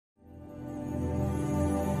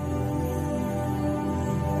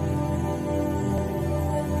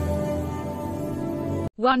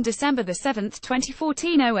1 December 7,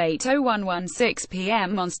 2014 08:0116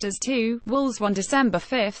 p.m. Monsters 2, Wolves 1 December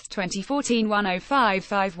 5, 2014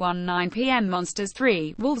 1:05:519 p.m. Monsters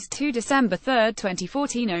 3, Wolves 2 December 3,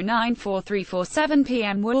 2014 09:4347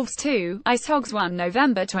 p.m. Wolves 2, Ice Hogs 1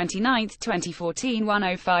 November 29, 2014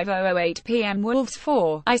 1:05:008 p.m. Wolves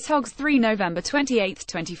 4, Ice Hogs 3 November 28,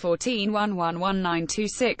 2014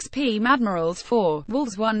 11:1926 p.m. Admirals 4,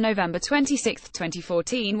 Wolves 1 November 26,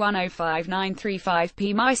 2014 1:05:935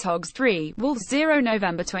 p.m. Ice Hogs 3, Wolves 0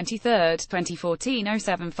 November 23, 2014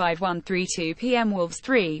 07:5132 p.m. Wolves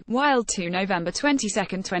 3, Wild 2 November 22,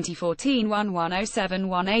 2014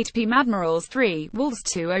 11:0718 p.m. Admirals 3, Wolves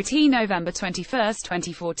 2 OT November 21,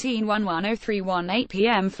 2014 11:0318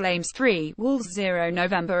 p.m. Flames 3, Wolves 0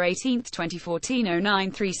 November 18, 2014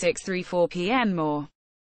 09:3634 p.m. More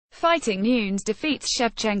Fighting Nunes defeats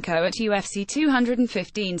Shevchenko at UFC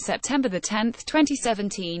 215 September 10,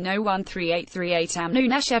 2017 013838 am.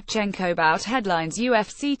 Nunes Shevchenko bout headlines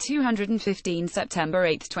UFC 215 September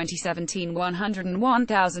 8, 2017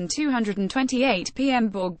 101,228 p.m.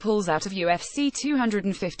 Borg pulls out of UFC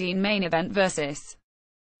 215 main event versus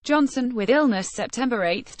Johnson with illness September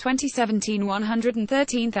 8, 2017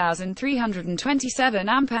 113,327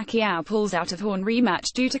 am. Pacquiao pulls out of Horn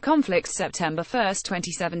rematch due to conflicts September 1,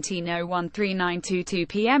 2017 013922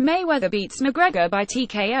 p.m. Mayweather beats McGregor by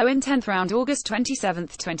TKO in 10th round August 27,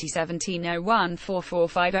 2017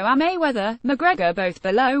 014450 am. Mayweather, McGregor both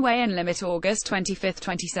below weigh-in limit August 25,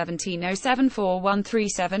 2017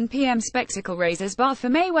 074137 p.m. Spectacle raises bar for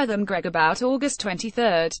Mayweather McGregor bout August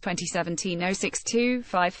 23, 2017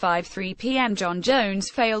 062553 p.m. John Jones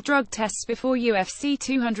failed drug tests before UFC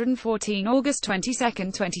 214 August 22,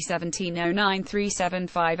 2017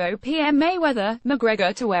 093750 p.m. Mayweather,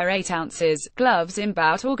 McGregor to wear 8 ounces gloves in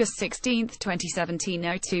bout August 16, 2017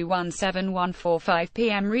 021715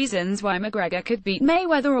 p.m. Reasons why McGregor could beat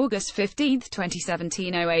Mayweather August 15,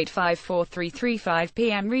 2017 085435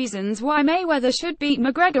 p.m. Reasons why Mayweather should beat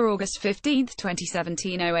McGregor August 15,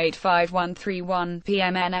 2017 085131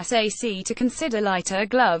 p.m. NSAC to consider lighter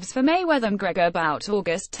gloves for Mayweather McGregor bout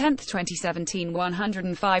August 10, 2017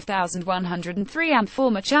 105,103 am.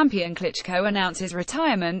 Former champion Klitschko announces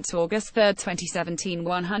retirement August 3, 2017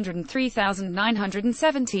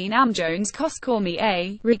 103,917 am. Jones cost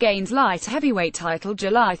Cormier regains light heavyweight title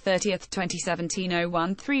July 30, 2017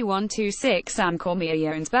 013126 am. Cormier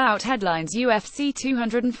Jones bout headlines UFC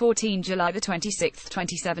 214 July 26,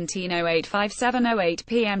 2017 085708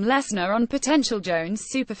 p.m. Lesnar on potential Jones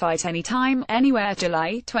superfight anytime, anywhere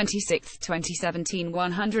July 26, 2017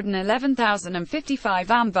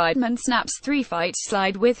 111,055 am. Weidman snaps 3-fight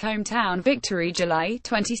slide with hometown victory July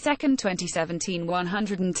 22, 2017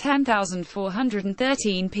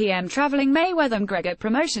 110,413 p.m. Traveling Mayweather McGregor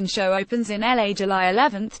promotion show opens in LA July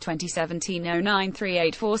 11, 2017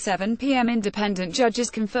 093847 p.m. Independent judges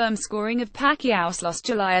confirm scoring of Pacquiao's loss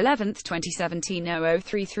July 11, 2017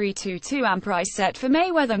 003322 am. Price set for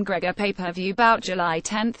Mayweather McGregor pay-per-view bout July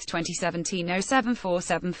 10, 2017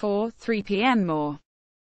 07474 3 p.m. More